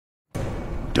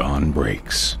Dawn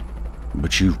breaks,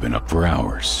 but you've been up for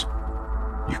hours.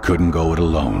 You couldn't go it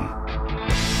alone.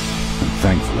 And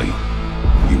thankfully,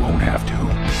 you won't have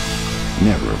to.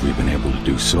 Never have we been able to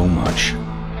do so much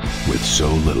with so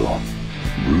little.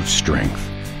 Brute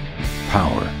strength,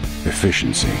 power,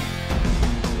 efficiency,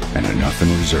 and enough in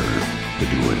reserve to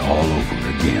do it all over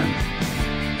again.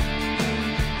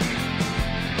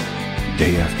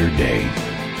 Day after day,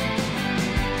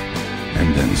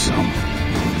 and then some.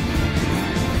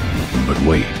 But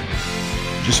wait,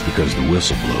 just because the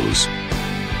whistle blows,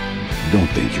 don't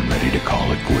think you're ready to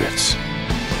call it quits.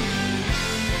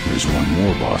 There's one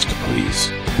more boss to please,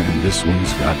 and this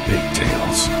one's got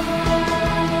pigtails.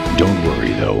 Don't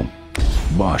worry though,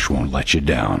 Bosch won't let you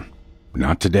down.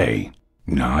 Not today,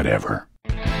 not ever.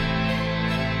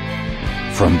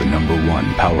 From the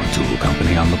 #1 power tool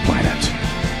company on the planet,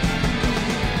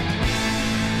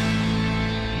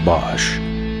 Bosch,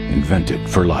 invented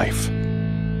for life.